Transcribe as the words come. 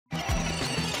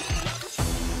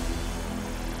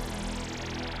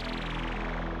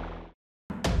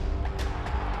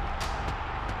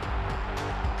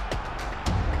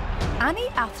Any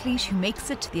athlete who makes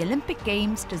it to the Olympic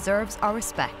Games deserves our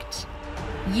respect.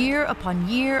 Year upon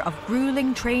year of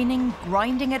grueling training,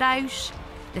 grinding it out,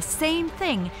 the same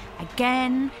thing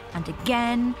again and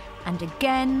again and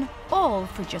again, all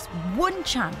for just one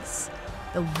chance,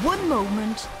 the one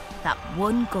moment, that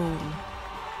one goal.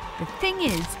 The thing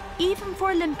is, even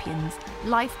for Olympians,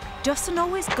 life doesn't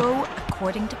always go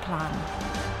according to plan.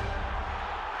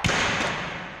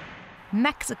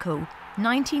 Mexico,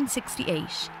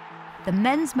 1968. The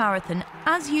men's marathon,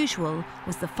 as usual,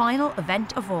 was the final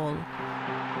event of all.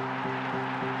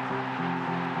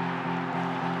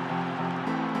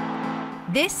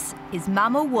 This is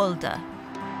Mamo Wolde.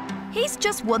 He's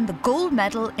just won the gold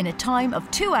medal in a time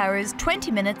of 2 hours, 20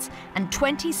 minutes and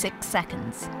 26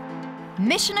 seconds.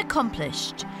 Mission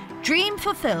accomplished, dream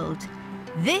fulfilled.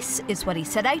 This is what he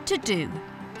set out to do,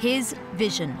 his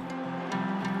vision.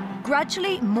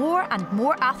 Gradually, more and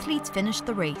more athletes finished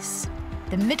the race.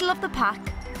 The middle of the pack,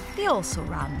 the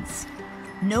also-rans.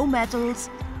 No medals,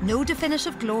 no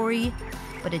definitive glory,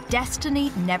 but a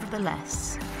destiny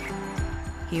nevertheless.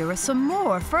 Here are some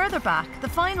more further back, the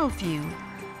final few,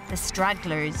 the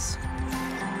stragglers.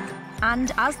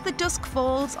 And as the dusk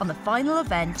falls on the final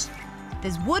event,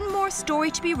 there's one more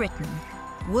story to be written,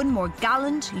 one more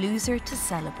gallant loser to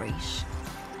celebrate.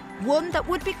 One that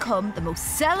would become the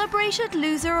most celebrated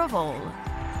loser of all.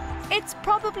 It's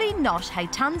probably not how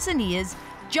Tanzania's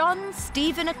John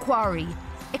Akhwari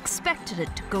expected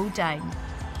it to go down.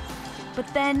 But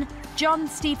then, John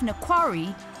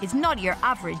Akhwari is not your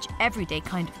average, everyday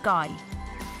kind of guy.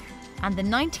 And the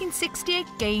 1968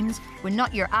 Games were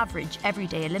not your average,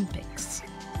 everyday Olympics.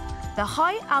 The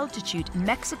high altitude in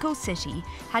Mexico City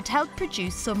had helped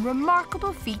produce some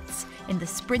remarkable feats in the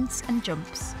sprints and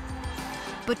jumps.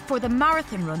 But for the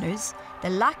marathon runners, the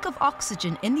lack of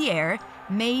oxygen in the air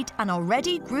made an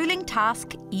already grueling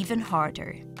task even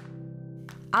harder.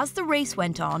 As the race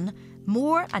went on,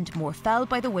 more and more fell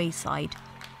by the wayside,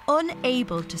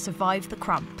 unable to survive the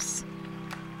cramps.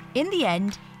 In the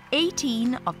end,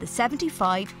 18 of the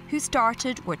 75 who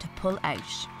started were to pull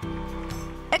out.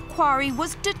 Akhwari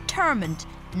was determined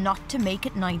not to make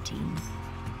it 19.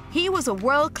 He was a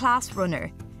world-class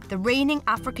runner, the reigning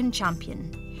African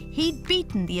champion. He'd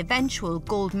beaten the eventual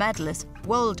gold medalist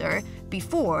Wolde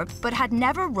before, but had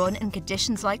never run in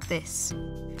conditions like this.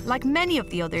 Like many of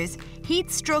the others, he'd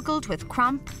struggled with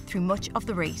cramp through much of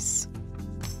the race.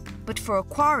 But for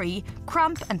Akhwari,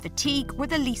 cramp and fatigue were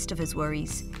the least of his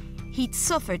worries. He'd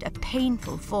suffered a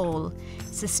painful fall,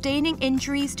 sustaining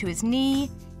injuries to his knee,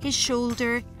 his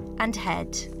shoulder and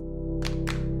head.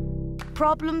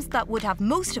 Problems that would have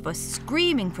most of us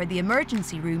screaming for the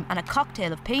emergency room and a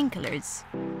cocktail of painkillers.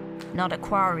 Not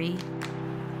Akhwari.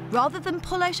 Rather than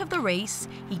pull out of the race,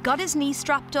 he got his knee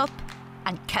strapped up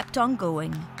and kept on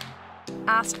going.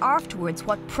 Asked afterwards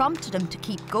what prompted him to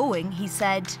keep going, he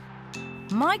said,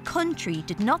 "My country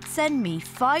did not send me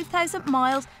 5,000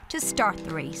 miles to start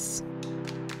the race.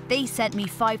 They sent me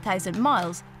 5,000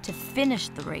 miles to finish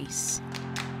the race."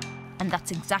 And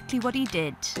that's exactly what he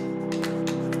did.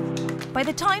 By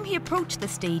the time he approached the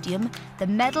stadium, the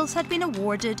medals had been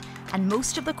awarded and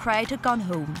most of the crowd had gone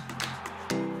home.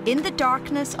 In the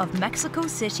darkness of Mexico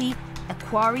City,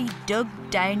 Akhwari dug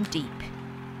down deep.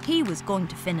 He was going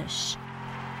to finish.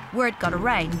 Word got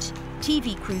around,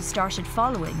 TV crews started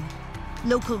following.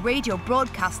 Local radio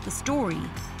broadcast the story.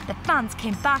 The fans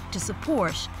came back to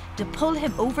support, to pull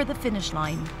him over the finish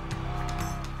line.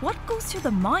 What goes through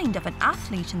the mind of an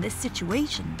athlete in this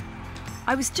situation?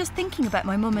 "I was just thinking about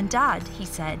my mum and dad," he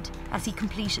said, as he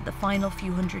completed the final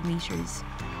few hundred metres.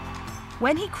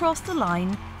 When he crossed the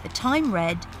line, the time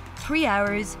read 3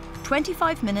 hours,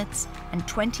 25 minutes and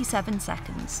 27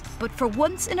 seconds. But for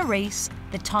once in a race,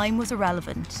 the time was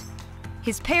irrelevant.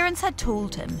 His parents had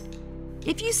told him,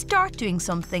 "If you start doing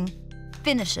something,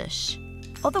 finish it.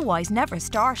 Otherwise, never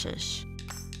start it."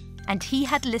 And he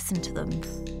had listened to them.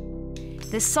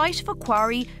 The sight of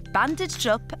Akhwari bandaged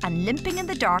up and limping in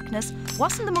the darkness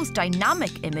wasn't the most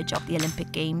dynamic image of the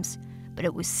Olympic Games, but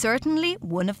it was certainly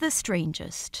one of the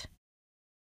strangest.